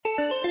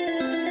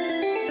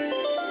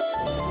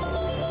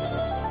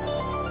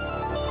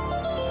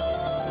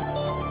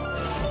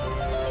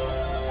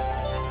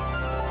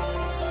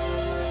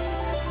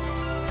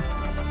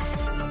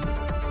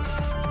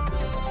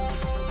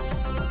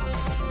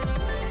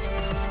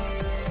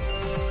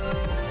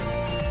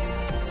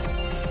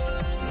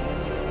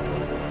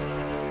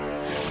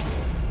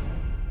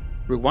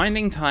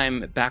Rewinding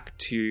time back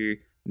to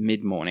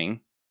mid-morning,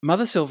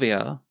 Mother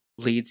Sylvia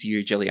leads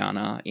you,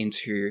 Juliana,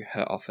 into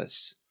her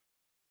office.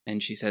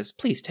 And she says,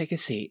 please take a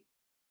seat.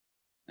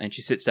 And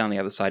she sits down the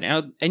other side.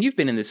 And you've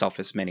been in this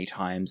office many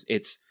times.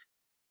 It's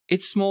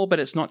small, but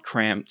it's not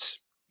cramped.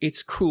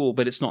 It's cool,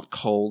 but it's not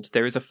cold.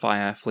 There is a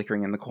fire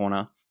flickering in the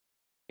corner.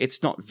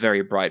 It's not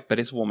very bright, but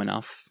it's warm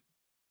enough.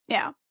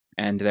 Yeah.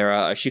 And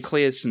she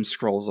clears some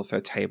scrolls off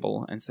her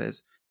table and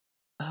says,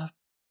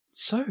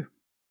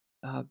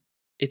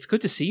 it's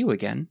good to see you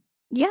again.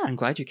 Yeah. I'm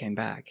glad you came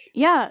back.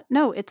 Yeah.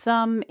 No, it's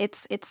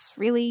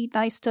really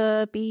nice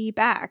to be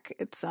back.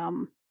 It's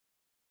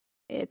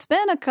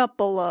been a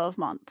couple of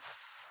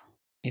months.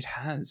 It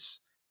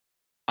has.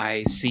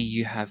 I see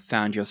you have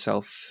found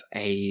yourself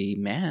a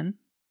man.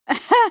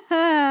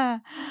 Yeah.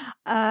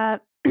 Yeah.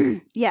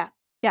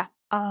 Yeah.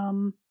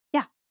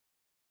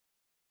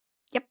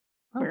 Yep.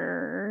 Oh.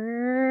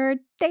 We're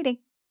dating.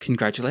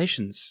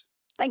 Congratulations.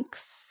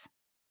 Thanks.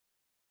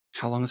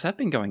 How long has that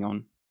been going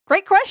on?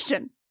 Great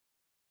question.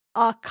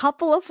 A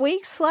couple of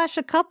weeks / a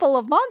couple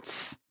of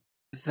months.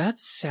 That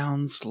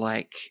sounds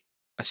like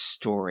a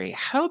story.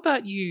 How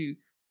about you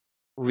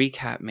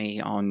recap me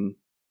on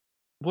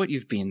what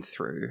you've been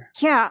through?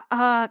 Yeah,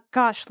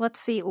 gosh, let's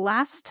see.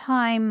 Last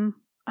time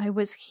I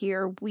was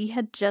here, we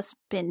had just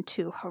been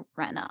to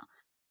Harena.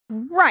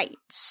 Right,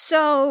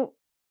 so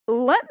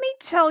let me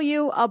tell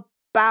you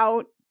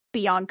about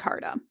Beyond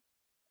Carta.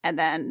 And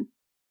then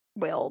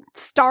we'll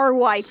star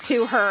wipe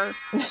to her,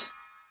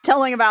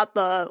 telling about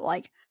the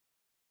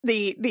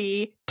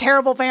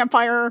terrible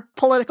vampire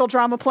political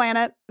drama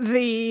planet,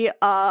 the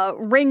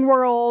ring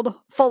world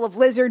full of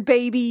lizard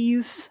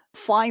babies,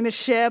 flying the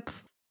ship,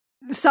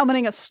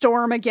 summoning a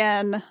storm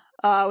again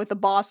with the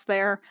boss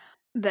there,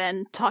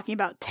 then talking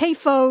about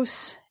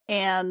Taphos,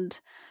 and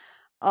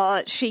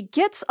she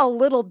gets a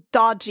little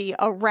dodgy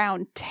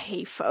around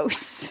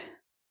Taphos.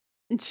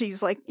 And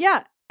she's like,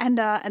 yeah,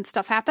 and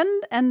stuff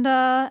happened, and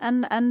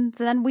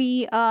then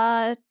we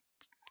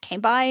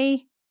came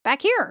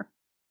back here.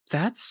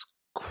 That's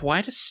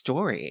quite a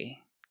story.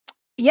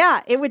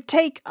 Yeah, it would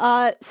take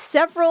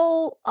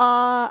several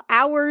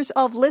hours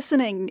of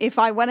listening if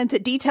I went into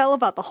detail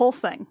about the whole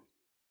thing.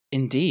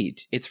 Indeed.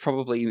 It's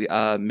probably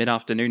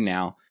mid-afternoon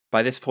now.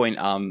 By this point,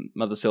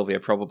 Mother Sylvia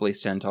probably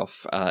sent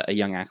off a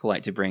young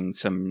acolyte to bring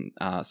some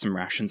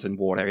rations and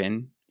water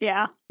in.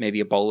 Yeah. Maybe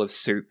a bowl of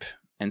soup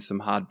and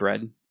some hard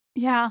bread.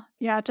 Yeah,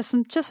 just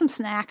some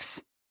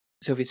snacks.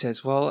 Sylvia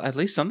says, well, at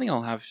least something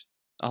I'll have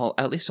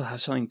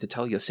something to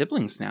tell your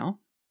siblings now.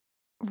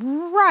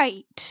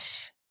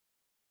 Right.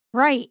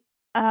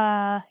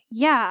 Yeah.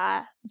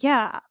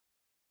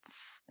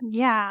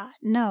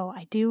 No,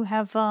 I do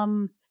have,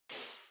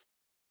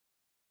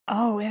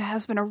 Oh, it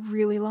has been a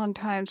really long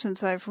time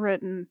since I've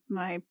written.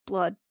 My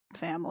blood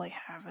family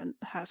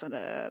hasn't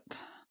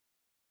it?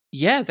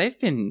 Yeah, they've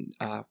been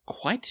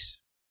quite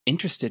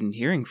interested in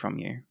hearing from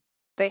you.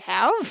 They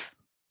have?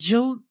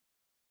 Jill,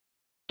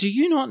 do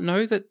you not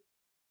know that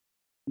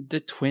the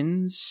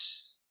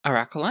twins are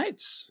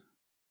acolytes?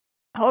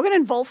 Hogan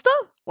and Volsta?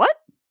 What?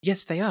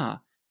 Yes, they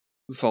are.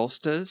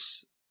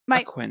 Volsta's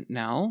a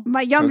Quentnal.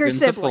 My younger Hogan's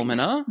siblings.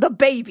 a Fulmina. The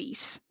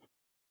babies.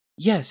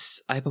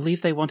 Yes, I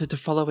believe they wanted to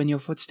follow in your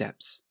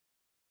footsteps.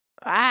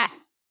 Ah.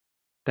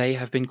 They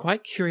have been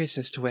quite curious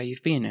as to where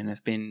you've been and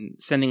have been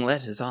sending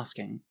letters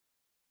asking.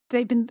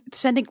 They've been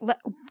sending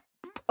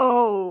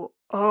Oh,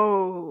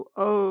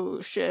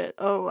 shit.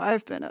 Oh,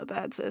 I've been a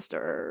bad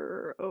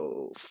sister.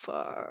 Oh,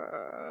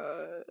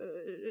 fudge.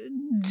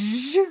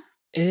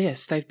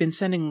 Yes, they've been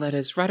sending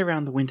letters right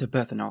around the winter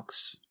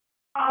Berthanox.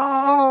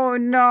 Oh,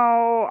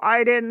 no.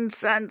 I didn't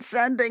send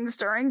sendings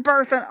during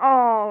Berthan.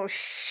 Oh,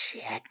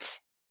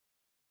 shit.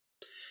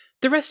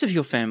 The rest of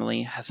your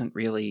family hasn't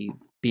really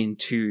been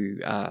too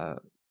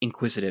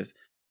inquisitive,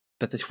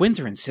 but the twins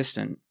are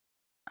insistent.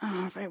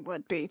 Oh, they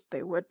would be.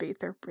 They're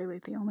really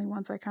the only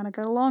ones I kind of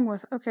got along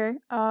with. Okay,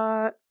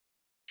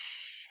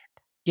 shit.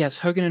 Yes,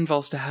 Hogan and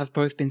Volster have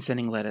both been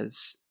sending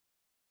letters.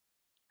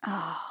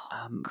 Oh,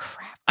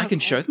 crap. I can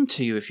show them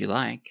to you if you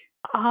like.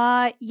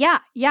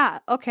 Yeah,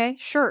 okay,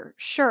 sure.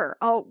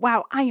 Oh,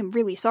 wow, I am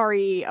really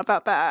sorry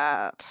about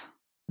that.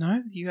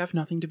 No, you have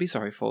nothing to be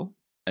sorry for.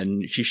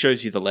 And she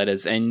shows you the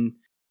letters, and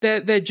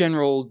they're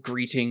general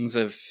greetings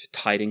of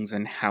tidings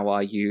and how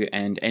are you,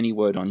 and any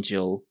word on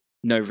Jill.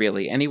 No,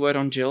 really, any word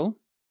on Jill?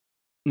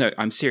 No,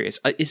 I'm serious.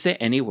 Is there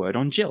any word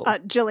on Jill?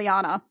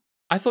 Jilliana.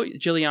 I thought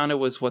Jilliana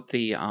was what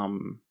the,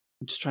 I'm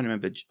just trying to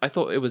remember. I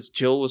thought it was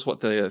Jill was what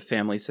the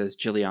family says.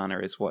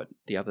 Jilliana is what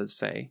the others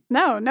say.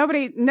 No,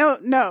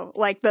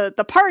 like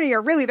the party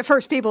are really the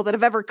first people that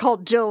have ever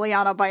called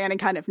Jilliana by any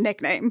kind of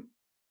nickname.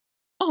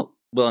 Oh,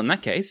 well, in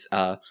that case,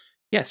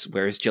 yes,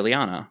 where is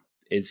Jilliana?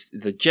 Is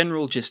the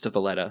general gist of the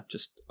letter,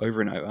 just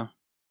over and over.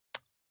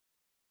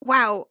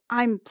 Wow,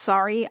 I'm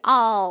sorry.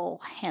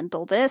 I'll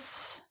handle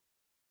this.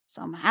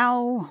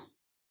 Somehow.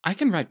 I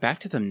can write back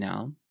to them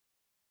now.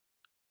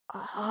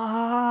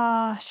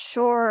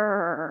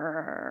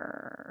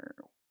 Sure.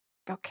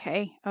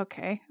 Okay.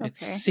 It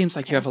seems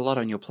like you have a lot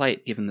on your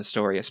plate, given the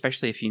story,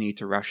 especially if you need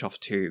to rush off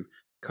to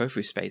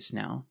Kofu space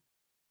now.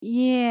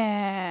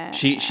 Yeah.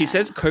 She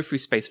says Kofu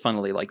space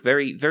funnily, like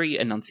very, very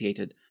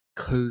enunciated.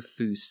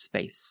 Kofu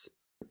space.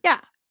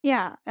 Yeah.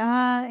 Yeah.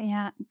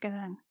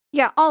 Good.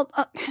 Yeah.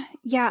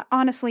 Yeah.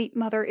 Honestly,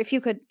 Mother, if you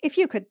could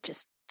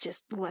just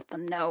let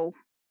them know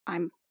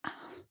I'm, I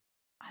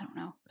don't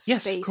know,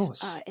 Yes, of space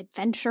course.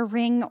 adventure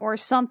ring or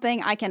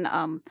something. I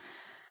can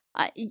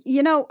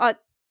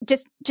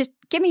just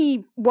give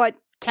me what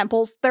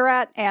temples they're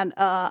at, and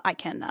I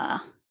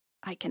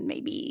can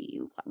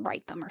maybe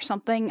write them or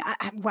something.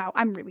 Wow,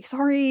 I'm really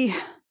sorry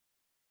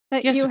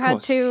that Yes, you of had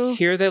course. to.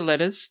 Here are their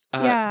letters.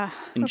 Yeah.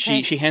 And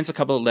Okay. she hands a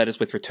couple of letters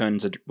with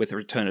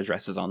return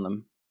addresses on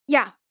them.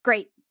 Yeah.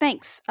 Great.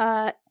 Thanks.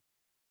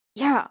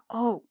 Yeah.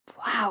 Oh,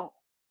 wow.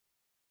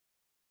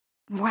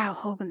 Wow.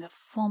 Hogan's a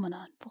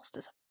fulmina and Volst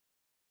is a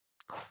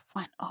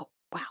Quen. Oh,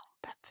 wow.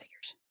 That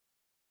figures.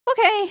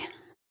 Okay.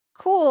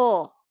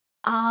 Cool.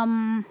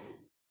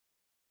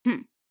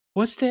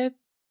 Was there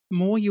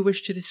more you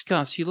wish to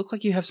discuss? You look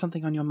like you have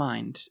something on your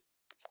mind.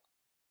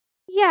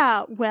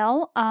 Yeah,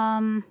 well,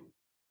 do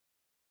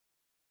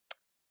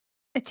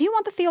you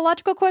want the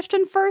theological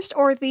question first,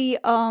 or the,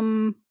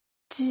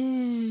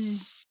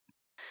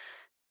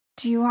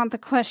 do you want the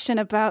question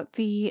about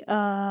the,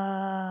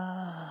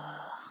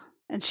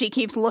 and she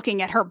keeps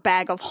looking at her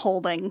bag of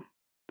holding.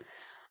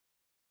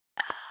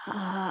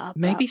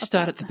 Maybe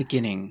start at the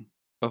beginning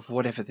of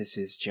whatever this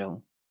is,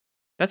 Jill.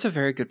 That's a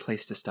very good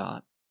place to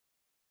start.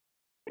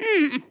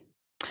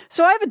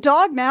 So I have a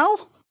dog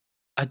now.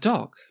 A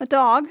dog? A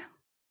dog.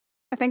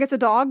 I think it's a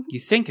dog. You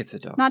think it's a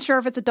dog? Not sure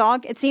if it's a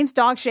dog. It seems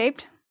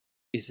dog-shaped.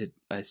 Is it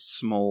a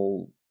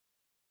small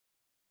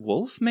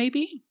wolf,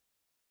 maybe?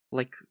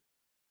 Like,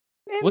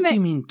 what do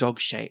you mean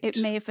dog-shaped? It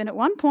may have been at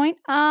one point.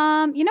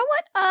 You know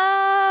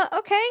what?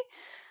 Okay.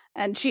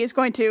 And she is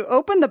going to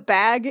open the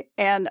bag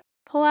and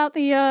pull out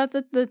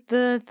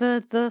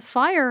the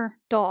fire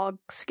dog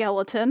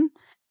skeleton,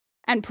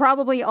 and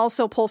probably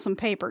also pull some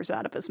papers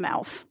out of his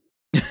mouth.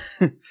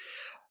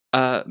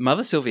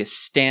 Mother Sylvia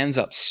stands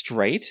up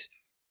straight.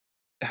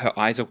 Her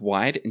eyes are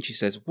wide, and she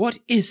says, "What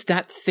is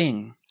that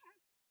thing?"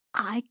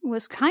 I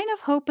was kind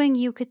of hoping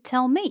you could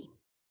tell me.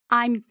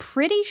 I'm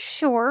pretty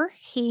sure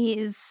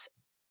he's,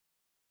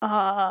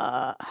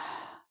 I'm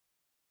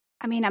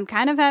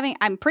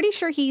pretty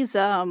sure he's,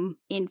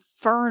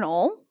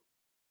 infernal,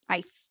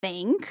 I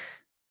think.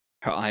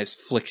 Her eyes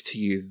flick to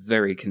you,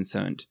 very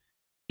concerned.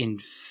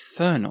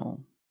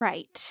 Infernal.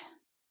 Right.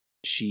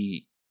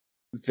 She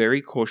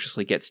very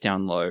cautiously gets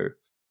down low.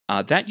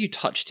 That you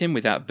touched him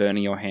without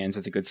burning your hands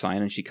is a good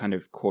sign, and she kind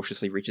of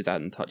cautiously reaches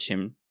out and touches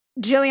him.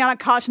 Juliana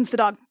cautions the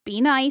dog,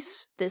 be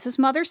nice. This is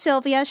Mother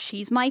Sylvia.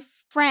 She's my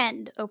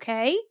friend,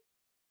 okay?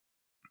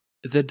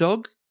 The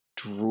dog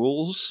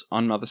drools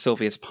on Mother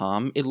Sylvia's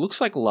palm. It looks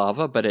like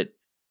lava, but it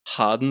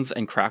hardens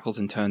and crackles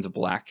and turns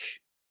black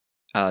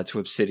to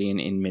obsidian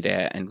in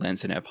midair and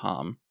lands in her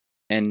palm.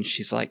 And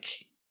she's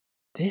like,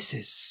 "This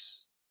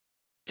is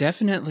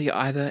definitely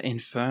either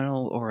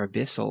infernal or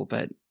abyssal,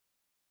 but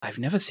I've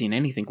never seen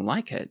anything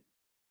like it.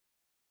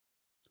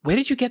 Where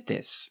did you get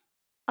this?"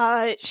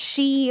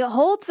 She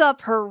holds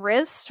up her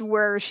wrist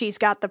where she's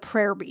got the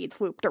prayer beads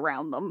looped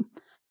around them.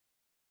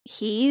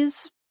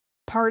 He's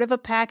part of a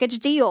package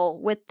deal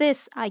with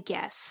this, I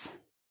guess.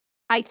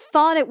 I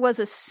thought it was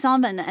a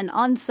summon and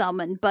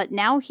unsummon, but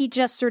now he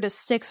just sort of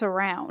sticks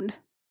around.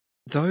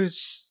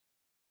 Those,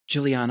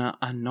 Juliana,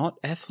 are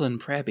not Ethlin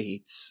prayer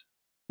beads.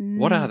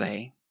 What are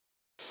they?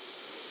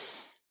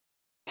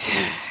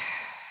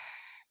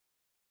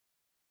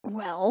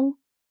 Well,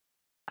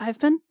 I've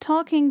been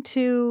talking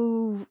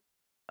to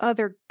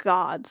other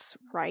gods,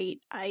 right?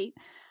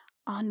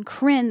 On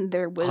Kryn,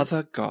 there was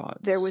other gods.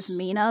 There was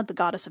Mina, the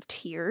goddess of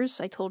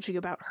tears. I told you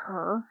about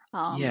her.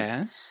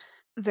 Yes.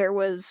 There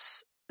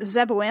was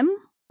Zebuim.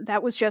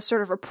 That was just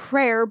sort of a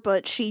prayer,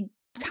 but she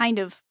kind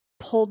of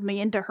pulled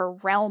me into her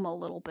realm a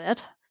little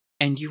bit.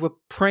 And you were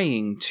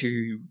praying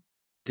to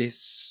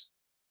this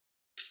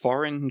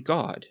foreign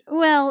god?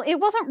 Well, it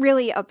wasn't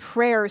really a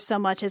prayer so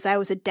much as I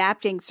was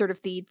adapting sort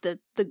of the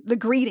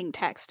greeting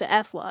text to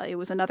Ethla. It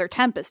was another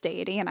Tempest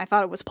deity, and I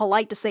thought it was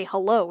polite to say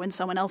hello in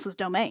someone else's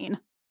domain.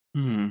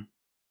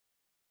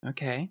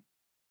 Okay.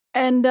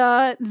 And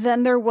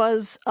then there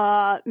was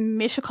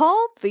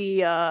Mishakal,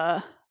 the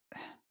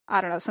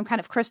I don't know, some kind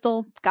of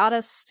crystal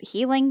goddess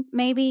healing,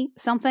 maybe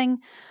something.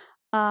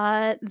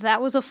 That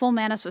was a full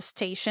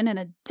manifestation in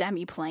a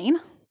demiplane.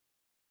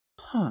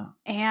 Huh.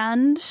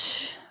 And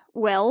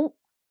well,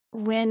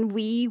 when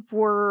we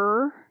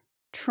were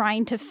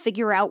trying to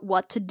figure out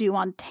what to do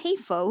on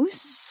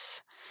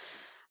Taphos,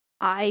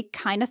 I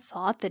kind of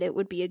thought that it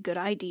would be a good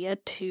idea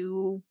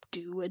to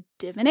do a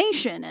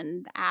divination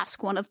and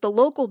ask one of the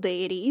local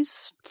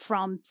deities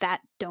from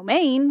that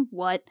domain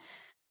what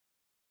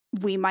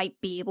we might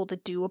be able to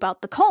do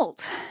about the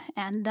cult.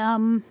 And,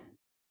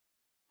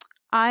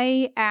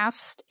 I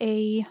asked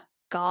a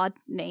god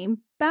named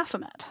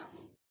Baphomet.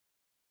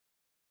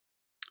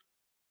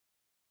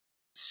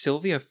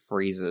 Sylvia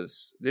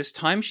freezes. This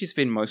time she's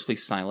been mostly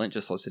silent,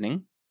 just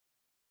listening.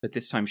 But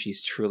this time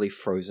she's truly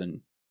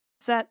frozen.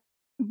 Is that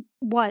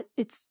What?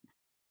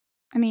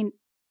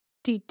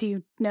 Do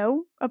you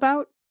know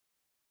about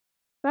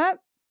that?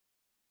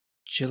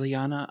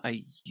 Juliana, are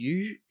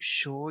you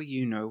sure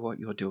you know what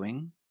you're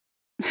doing?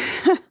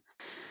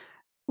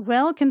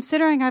 Well,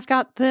 considering I've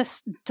got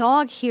this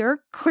dog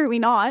here, clearly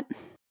not.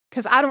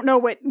 Because I don't know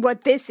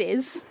what this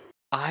is.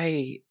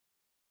 I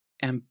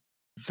am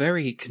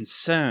very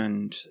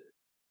concerned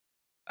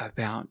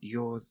about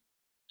your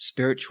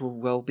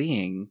spiritual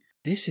well-being.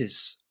 This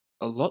is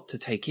a lot to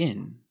take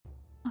in.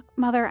 Look,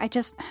 Mother,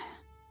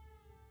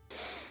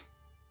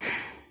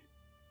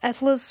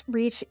 Ethla's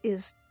reach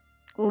is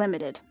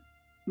limited.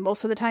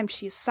 Most of the time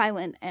she's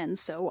silent, and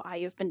so I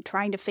have been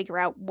trying to figure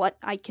out what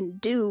I can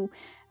do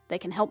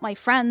that can help my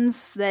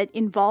friends that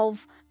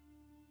involve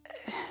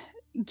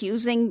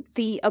using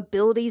the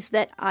abilities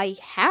that I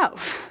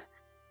have.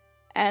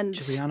 And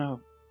Juliana,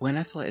 when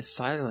Ethla is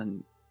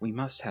silent, we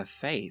must have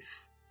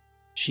faith.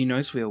 She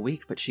knows we are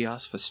weak, but she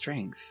asks for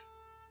strength.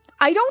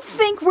 I don't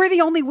think we're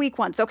the only weak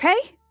ones, okay?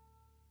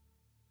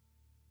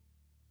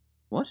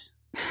 What?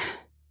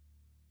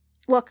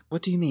 Look.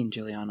 What do you mean,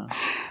 Juliana?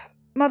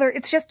 Mother,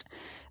 it's just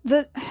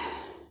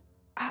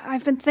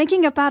I've been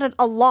thinking about it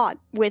a lot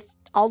with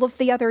all of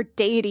the other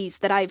deities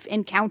that I've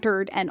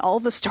encountered and all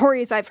the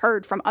stories I've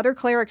heard from other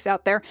clerics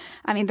out there.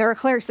 I mean, there are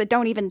clerics that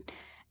don't even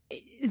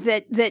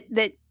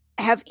that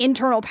have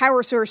internal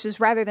power sources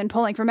rather than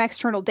pulling from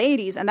external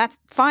deities, and that's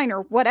fine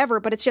or whatever,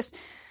 but it's just,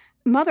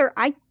 Mother,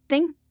 I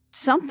think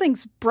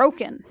something's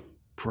broken.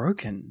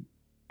 Broken?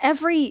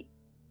 Every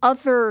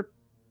other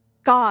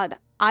god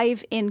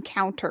I've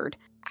encountered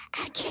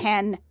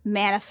can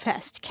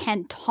manifest,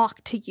 can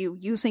talk to you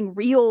using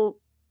real,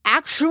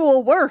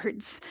 actual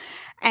words,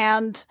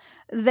 and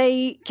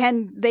they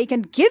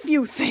can give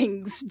you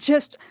things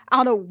just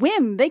on a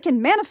whim. They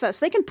can manifest.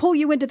 They can pull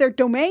you into their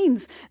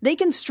domains. They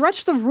can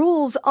stretch the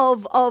rules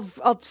of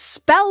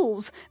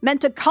spells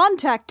meant to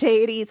contact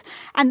deities,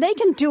 and they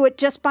can do it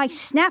just by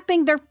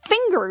snapping their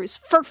fingers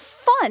for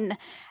fun.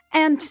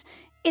 And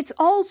it's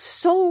all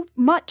so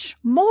much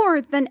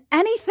more than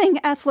anything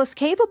Ethla's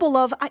capable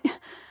of.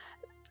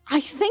 I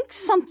think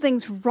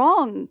something's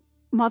wrong,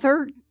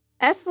 Mother.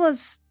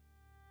 Ethla's...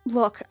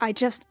 Look,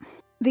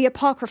 the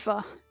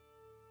Apocrypha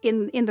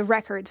in the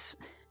records,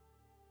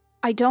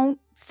 I don't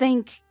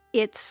think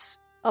it's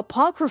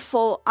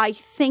apocryphal, I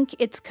think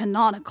it's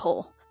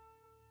canonical.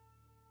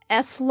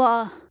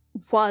 Ethla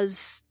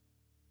was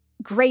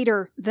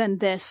greater than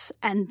this,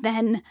 and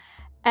then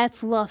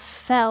Ethla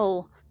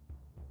fell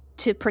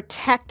to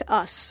protect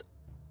us.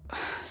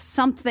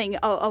 Something,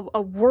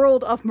 a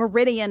world of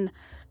Meridian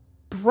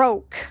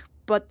broke,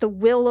 but the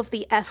will of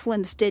the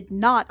Ethlins did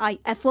not.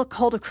 Ethla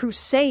called a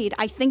crusade.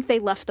 I think they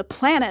left the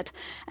planet.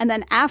 And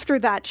then after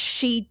that,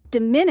 she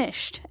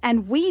diminished,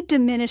 and we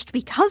diminished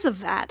because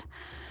of that.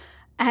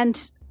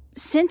 And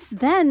since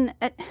then,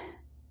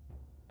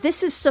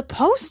 this is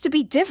supposed to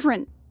be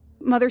different,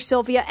 Mother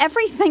Sylvia.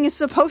 Everything is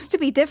supposed to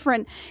be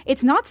different.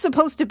 It's not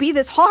supposed to be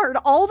this hard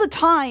all the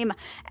time.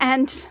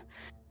 And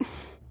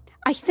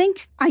I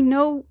think I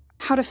know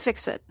how to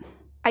fix it.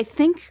 I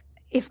think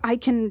if I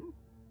can...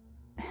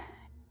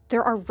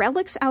 There are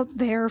relics out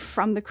there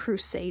from the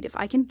Crusade. If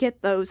I can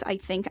get those, I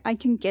think I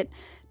can get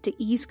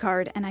to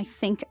Eastgard, and I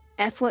think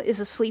Ethla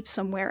is asleep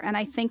somewhere, and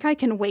I think I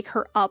can wake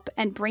her up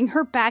and bring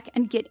her back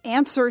and get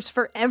answers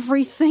for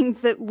everything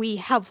that we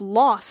have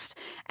lost,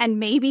 and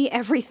maybe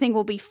everything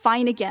will be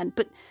fine again.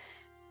 But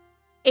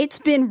it's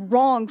been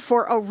wrong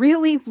for a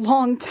really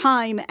long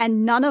time,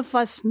 and none of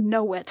us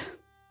know it.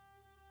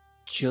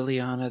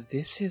 Juliana,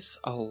 this is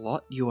a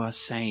lot you are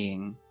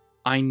saying.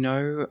 I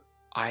know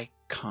I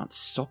can't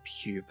stop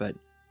you, but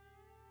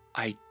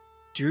I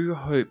do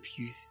hope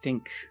you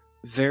think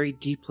very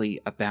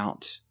deeply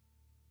about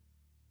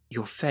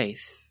your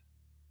faith.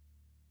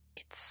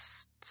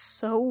 It's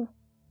so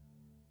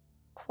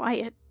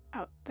quiet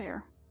out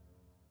there.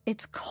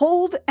 It's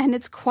cold and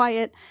it's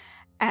quiet,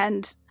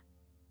 and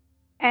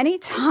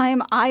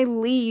anytime I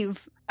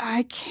leave,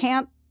 I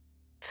can't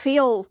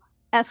feel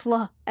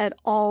Ethla at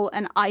all,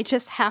 and I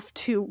just have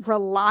to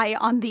rely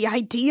on the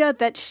idea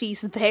that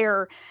she's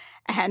there,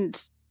 and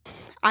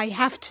I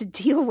have to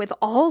deal with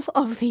all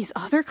of these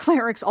other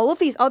clerics, all of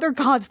these other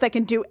gods that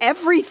can do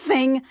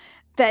everything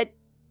that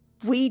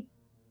we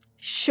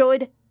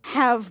should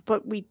have,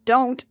 but we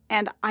don't,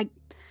 and I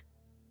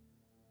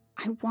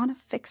want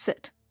to fix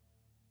it.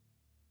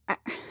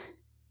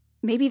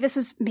 Maybe this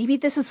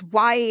is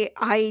why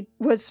I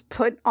was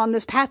put on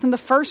this path in the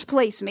first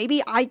place.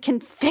 Maybe I can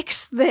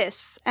fix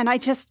this, and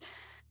the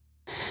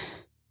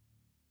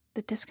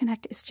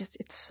disconnect is just,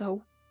 it's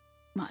so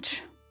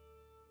much.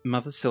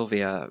 Mother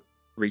Sylvia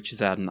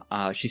reaches out and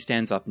she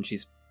stands up and she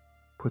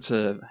puts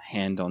her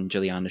hand on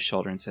Juliana's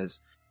shoulder and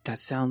says, "That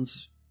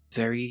sounds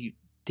very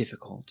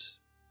difficult.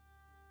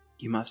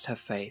 You must have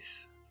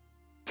faith.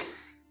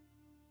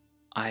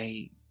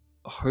 I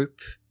hope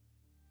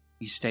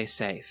you stay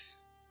safe,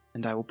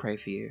 and I will pray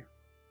for you."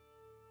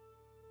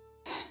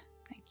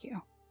 Thank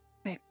you.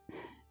 Wait,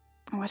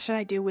 what should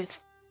I do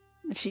with...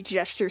 She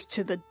gestures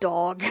to the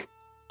dog.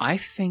 I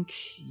think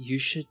you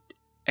should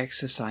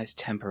exercise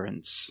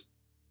temperance.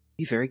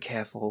 Be very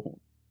careful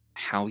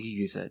how you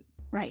use it.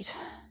 Right.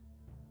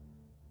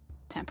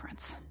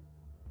 Temperance.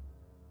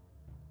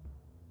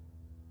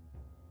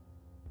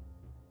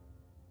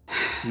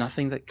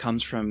 Nothing that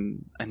comes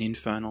from an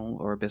infernal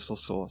or abyssal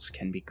source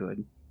can be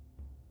good.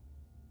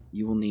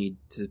 You will need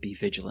to be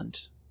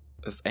vigilant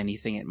of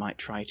anything it might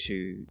try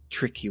to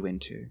trick you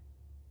into.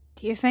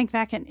 Do you think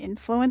that can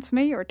influence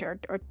me or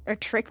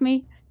trick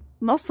me?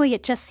 Mostly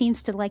it just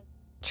seems to, like,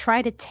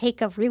 try to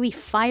take a really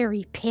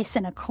fiery piss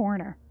in a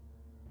corner.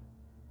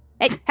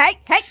 Hey!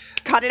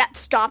 Cut it out!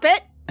 Stop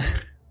it!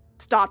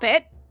 Stop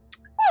it!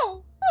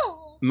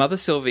 Mother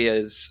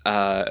Sylvia's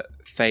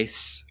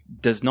face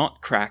does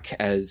not crack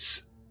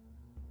as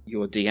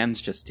your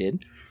DMs just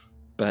did,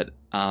 but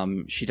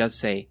she does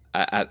say,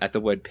 at the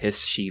word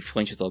piss, she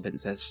flinches a little bit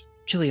and says,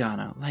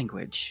 Juliana,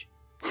 language.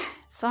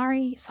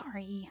 Sorry.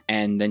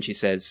 And then she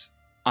says,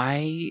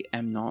 I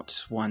am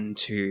not one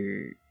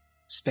to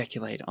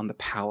speculate on the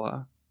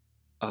power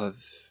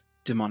of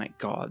demonic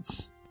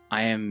gods.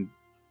 I am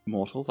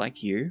mortal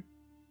like you.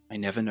 I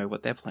never know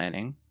what they're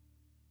planning.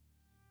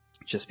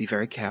 Just be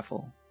very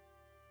careful.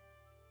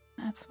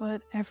 That's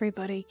what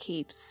everybody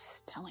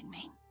keeps telling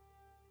me.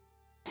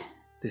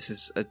 This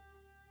is a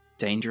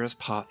dangerous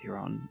path you're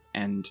on,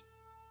 and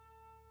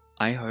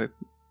I hope,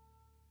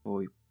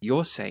 for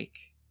your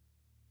sake,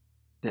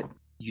 that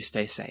you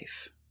stay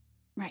safe.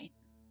 Right.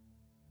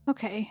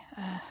 Okay.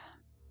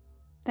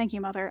 Thank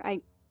you, Mother.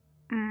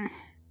 I'm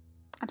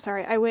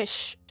sorry. I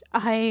wish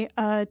I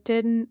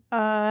didn't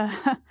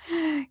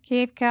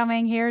keep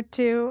coming here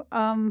to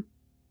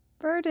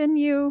burden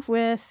you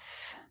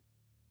with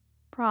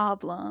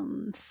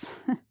problems.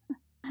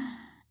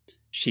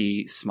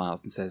 She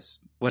smiles and says,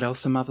 what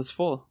else are mothers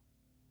for?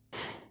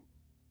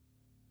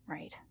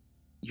 Right.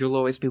 You'll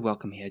always be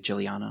welcome here,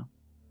 Juliana.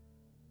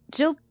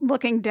 Jill's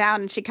looking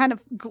down, and she kind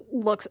of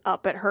looks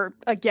up at her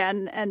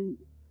again, and,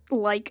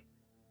 like,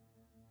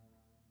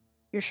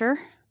 you're sure?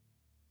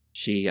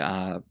 She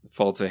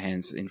folds her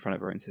hands in front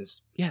of her and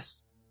says,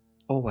 yes,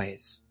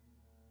 always.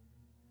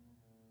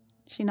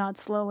 She nods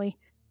slowly.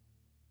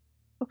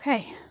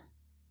 Okay.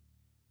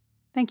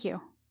 Thank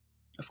you.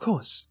 Of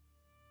course.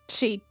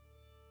 She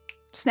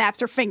snaps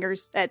her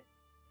fingers at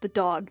the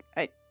dog.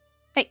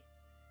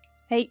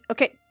 Hey,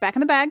 okay, back in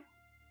the bag.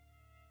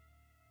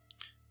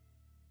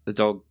 The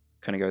dog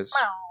kind of goes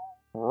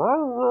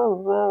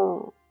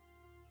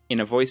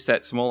in a voice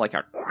that's more like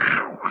a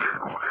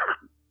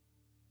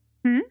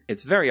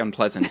It's very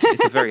unpleasant.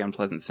 It's a very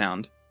unpleasant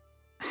sound.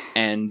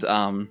 And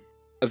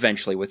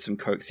eventually, with some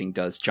coaxing,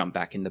 does jump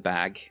back in the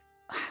bag.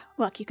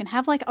 Look, you can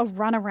have, like, a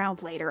run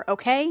around later,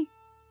 okay?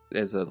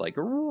 There's a, like,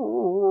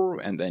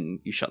 and then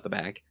you shut the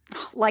bag.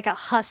 Like a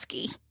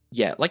husky.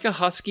 Yeah, like a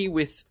husky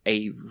with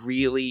a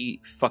really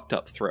fucked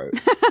up throat.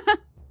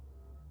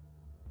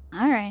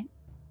 All right.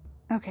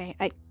 Okay,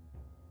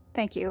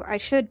 thank you. I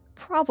should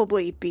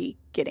probably be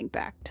getting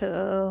back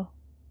to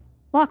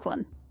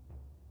Lachlan.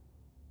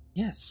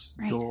 Yes,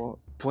 right. Your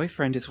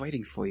boyfriend is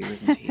waiting for you,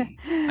 isn't he?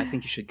 I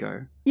think you should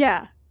go.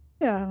 Yeah,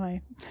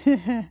 my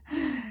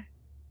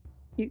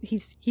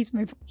he's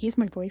my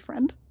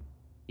boyfriend.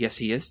 Yes,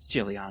 he is,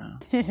 Juliana.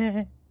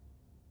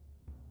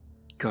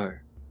 Go.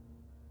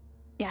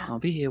 Yeah. I'll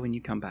be here when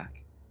you come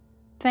back.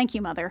 Thank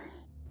you, Mother.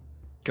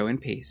 Go in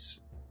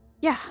peace.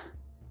 Yeah.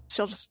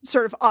 She'll just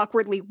sort of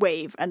awkwardly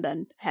wave and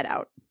then head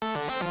out.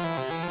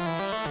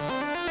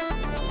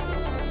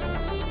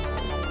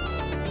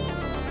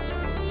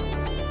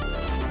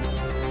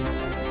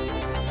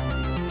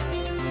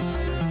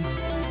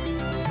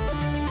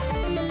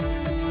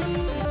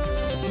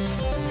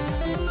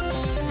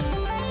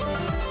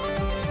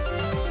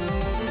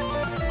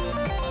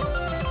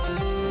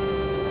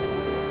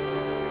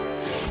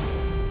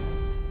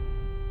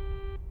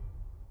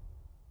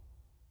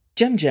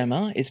 Gem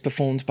Jammer is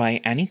performed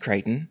by Annie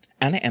Creighton,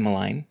 Anna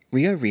Emmeline,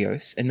 Rio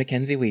Rios, and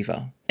Mackenzie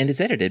Weaver, and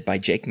is edited by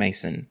Jake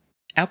Mason.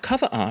 Our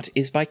cover art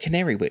is by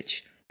Canary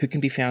Witch, who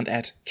can be found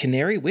at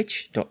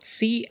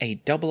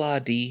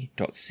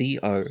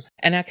canarywitch.cawrd.co,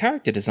 and our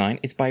character design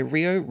is by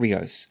Rio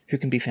Rios, who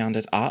can be found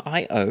at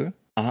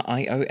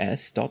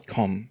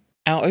rios.com.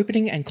 Our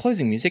opening and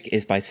closing music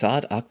is by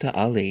Saad Akhtar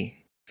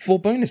Ali. For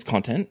bonus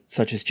content,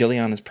 such as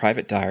Juliana's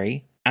private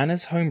diary,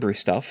 Anna's homebrew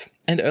stuff,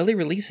 and early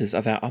releases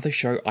of our other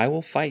show I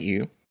Will Fight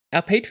You,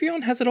 our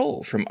Patreon has it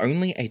all from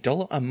only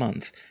 $1 a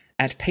month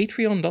at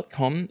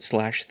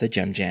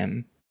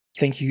patreon.com/thegemjam.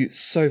 Thank you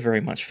so very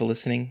much for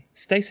listening.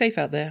 Stay safe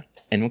out there,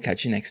 and we'll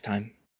catch you next time.